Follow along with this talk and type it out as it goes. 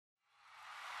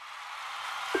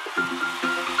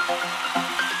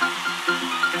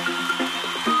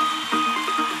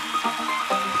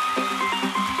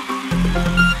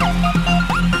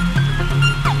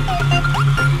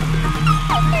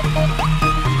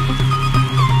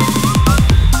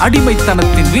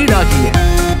அடிமைத்தனத்தின் வீடாகிய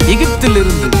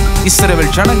எகிப்திலிருந்து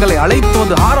இஸ்ரவேல் ஜனங்களை அழைத்து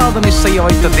வந்து ஆராதனை செய்ய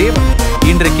வைத்த தேவன்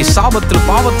இன்றைக்கு சாபத்தில்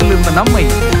பாவத்தில் இருந்த நம்மை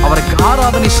அவருக்கு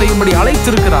ஆராதனை செய்யும்படி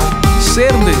அழைத்திருக்கிறார்.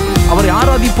 சேர்ந்து அவரை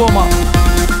ஆராதிப்போமா?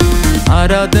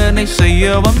 ஆராதனை செய்ய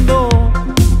வந்தோம்,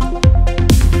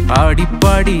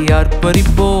 ஆடிப்பாடி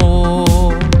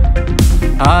ஆர்ப்பரிப்போம்.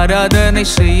 ஆராதனை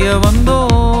செய்ய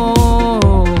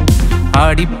வந்தோம்,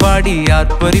 ஆடிப்பாடி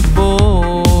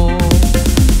ஆர்ப்பரிப்போம்.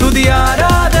 துதி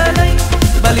ஆராதனை,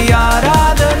 பலி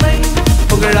ஆராதனை,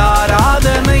 புகழ்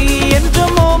ஆராதனை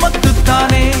என்றும்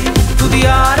உமக்குத்தானே. துதி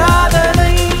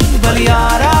ஆராதனை, பலி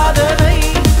ஆராதனை,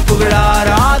 புகழ்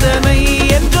ஆராதனை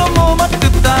என்றும்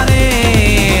உமக்குத்தானே.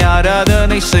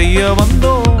 ஆராதனை செய்ய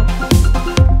வந்தோம்,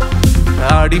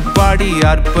 ஆடிப்பாடி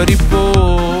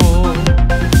ஆர்ப்பரிப்போம்.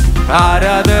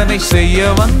 ஆராதனை செய்ய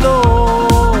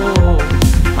வந்தோம்,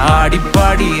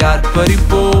 ஆடிப்பாடி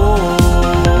ஆர்ப்பரிப்போம்.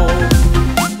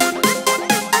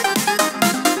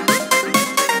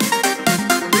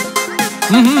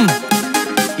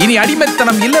 இனி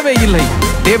அடிமைத்தனம் இல்லவே இல்லை.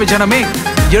 தேவஜனமே,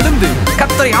 எழுந்து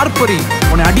கர்த்தரை ஆர்ப்பரி.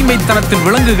 உன் அடிமைத்தனத்தின்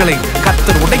விலங்குகளை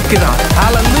கர்த்தர் உடைக்கிறார்.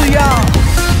 ஹல்லேலூயா.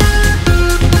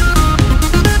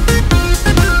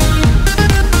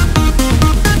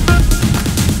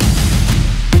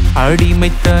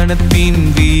 அடிமைத்தனத்தின்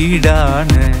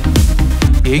வீடான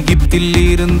எகிப்தில்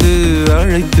இருந்து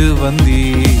அழைத்து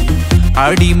வந்தீர்.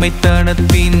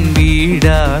 அடிமைத்தனத்தின்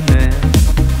வீடான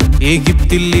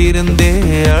எகிப்தில் இருந்தே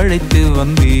அழைத்து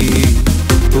வந்தீர்.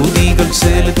 துதிகள்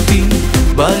செலுத்தி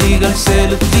பலிகள்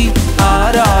செலுத்தி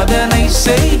ஆராதனை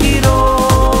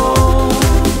செய்கிறோம்.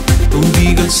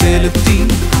 துதிகள் செலுத்தி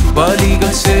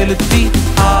பலிகள் செலுத்தி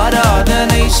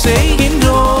ஆராதனை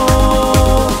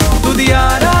செய்கின்றோம். துதி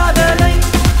ஆராதனை,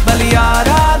 பலி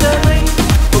ஆராதனை,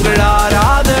 புகழ்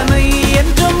ஆராதனை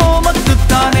என்றும்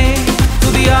உமக்குத்தானே.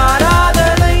 துதி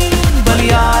ஆராதனை, பலி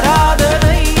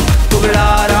ஆராதனை, புகழ்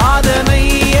ஆராதனை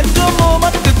என்றும்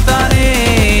உமக்குத்தானே.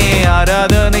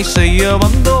 ஆராதனை செய்ய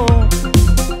வந்தோம்,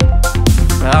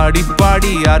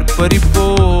 ஆடிப்பாடி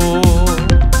ஆர்ப்பரிப்போம்.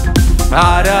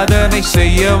 ஆராதனை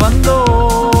செய்ய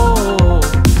வந்தோம்,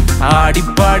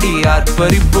 ஆடிப்பாடி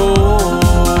ஆர்ப்பரிப்போம்.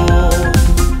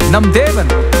 நம்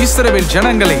தேவன் இஸ்ரவேல்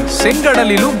ஜனங்களை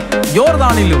செங்கடலிலும்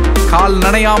யோர்தானிலும் கால்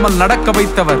நனையாமல் நடக்க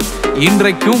வைத்தவர்.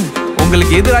 இன்றைக்கும்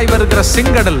உங்களுக்கு எதிராய் வருகிற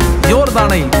செங்கடல்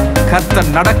யோர்தானை கர்த்தர்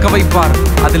நடக்க வைப்பார்,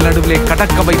 அதில் நடுவிலே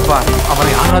கடக்க வைப்பார்.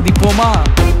 அவரை ஆராதிப்போமா?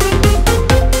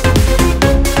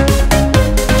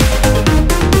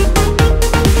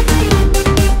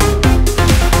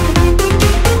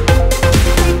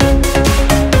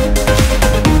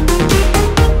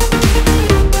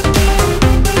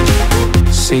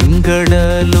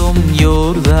 செங்கடலும்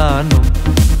யோர்தானும்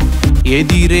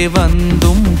எதிரே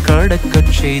வந்தும்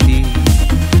கடக்கச் செய்தி.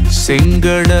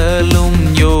 செங்கடலும்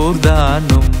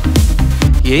யோர்தானும்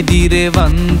எதிரே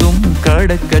வந்தும்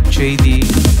கடக்கச் செய்தி.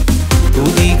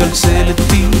 துதிகள்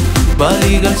செலுத்தி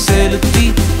பலிகள் செலுத்தி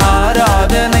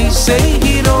ஆராதனை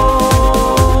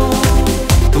செய்கிறோம்.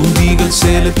 துதிகள்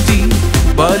செலுத்தி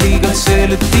பலிகள்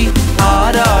செலுத்தி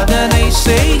ஆராதனை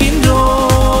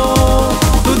செய்கின்றோம்.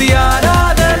 துதி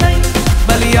ஆராதனை,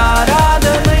 பலி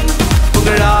ஆராதனை,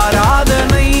 புகழ்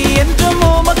ஆராதனை என்றும்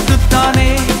உமக்குத்தானே.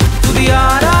 துதி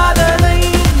ஆராதனை,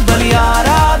 பலி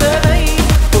ஆராதனை,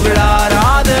 புகழ்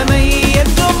ஆராதனை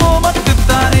என்றும்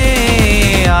உமக்குத்தானே.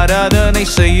 ஆராதனை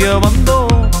செய்ய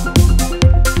வந்தோம்,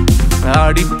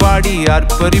 ஆடிப்பாடி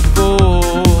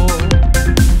ஆர்ப்பரிப்போம்.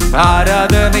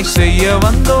 ஆராதனை செய்ய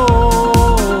வந்தோம்,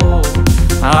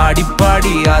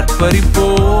 ஆடிப்பாடி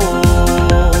ஆர்ப்பரிப்போம்.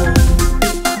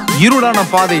 இருளான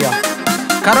பாதையா,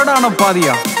 கரடான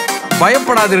பாதையா,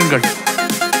 பயப்படாதிருங்கள்.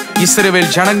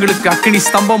 இஸ்ரவேல் ஜனங்களுக்கு அக்கினி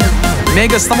ஸ்தம்பமும்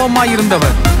மேக ஸ்தம்பமாய்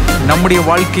இருந்தவர் நம்முடைய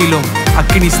வாழ்க்கையிலும்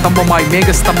அக்கினி ஸ்தம்பமாய் மேக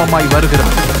ஸ்தம்பமாய்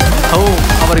வருகிறார். ஓ,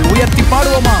 அவரை உயர்த்தி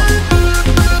பாடுவோமா?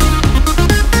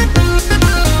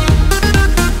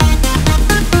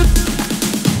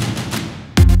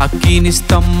 அக்கினி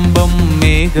ஸ்தம்பம்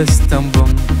மேக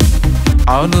ஸ்தம்பம்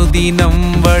அனுதினம்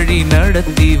வழி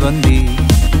நடத்தி வந்தீர்.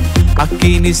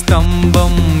 அக்கினி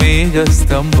ஸ்தம்பம் மேக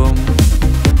ஸ்தம்பம்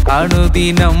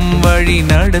அனுதினம் வழி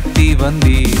நடத்தி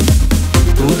வந்தீர்.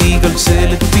 துதிகள்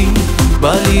செலுத்தி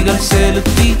பலிகள்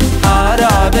செலுத்தி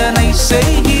ஆராதனை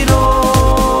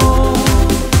செய்கிறோம்.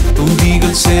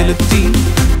 துதிகள் செலுத்தி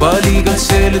பலிகள்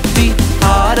செலுத்தி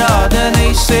ஆராதனை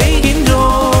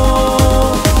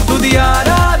செய்கின்றோம். துதி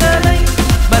ஆராதனை,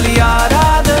 பலி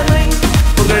ஆராதனை,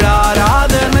 புகழ்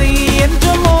ஆராதனை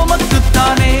என்றும்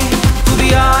உமக்குத்தானே. துதி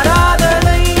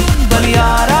ஆராதனை, பலி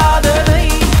ஆராதனை,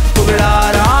 புகழ்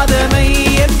ஆராதனை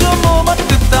என்றும்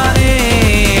உமக்குத்தானே.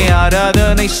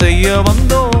 ஆராதனை செய்ய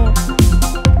வந்தோம்,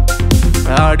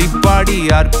 ஆடிப்பாடி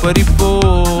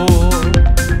ஆர்ப்பரிப்போம்.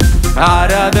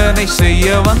 ஆராதனை செய்ய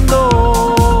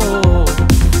வந்தோம்,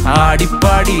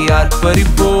 ஆடிப்பாடி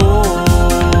ஆர்ப்பரிப்போம்.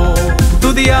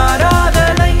 துதி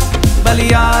ஆராதனை, பலி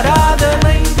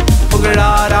ஆராதனை, புகழ்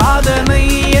ஆராதனை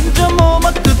என்றும்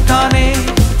உமக்குத்தானே.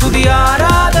 துதி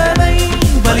ஆராதனை,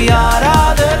 பலி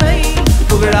ஆராதனை,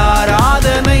 புகழ்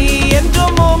ஆராதனை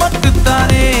என்றும்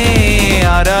உமக்குத்தானே.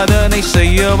 ஆராதனை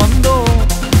செய்ய வந்தோம்,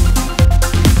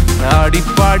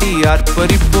 ஆடிப்பாடி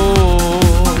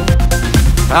ஆர்ப்பரிப்போம்.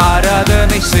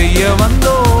 ஆராதனை செய்ய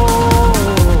வந்தோம்,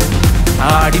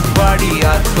 ஆடிப்பாடி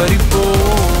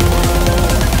ஆர்ப்பரிப்போம்.